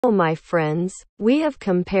My friends, we have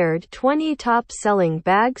compared 20 top-selling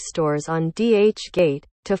bag stores on DHgate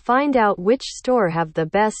to find out which store have the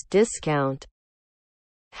best discount.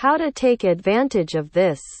 How to take advantage of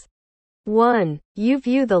this. 1. You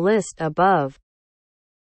view the list above.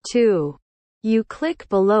 2. You click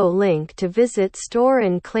below link to visit store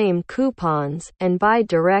and claim coupons, and buy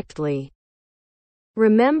directly.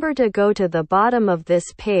 Remember to go to the bottom of this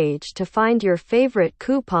page to find your favorite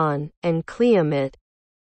coupon, and claim it.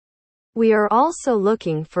 We are also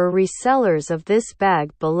looking for resellers of this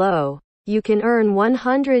bag below. You can earn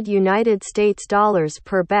 $100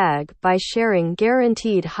 per bag by sharing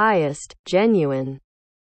guaranteed highest, genuine.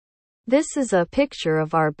 This is a picture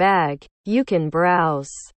of our bag. You can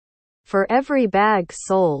browse. For every bag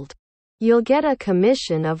sold, you'll get a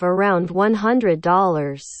commission of around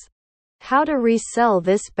 $100. How to resell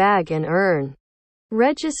this bag and earn.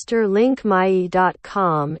 Register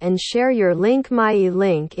linkme.com and share your linkme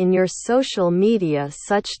link in your social media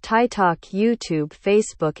such TikTok, YouTube,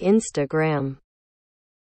 Facebook, Instagram.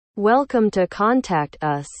 Welcome to contact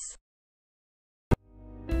us.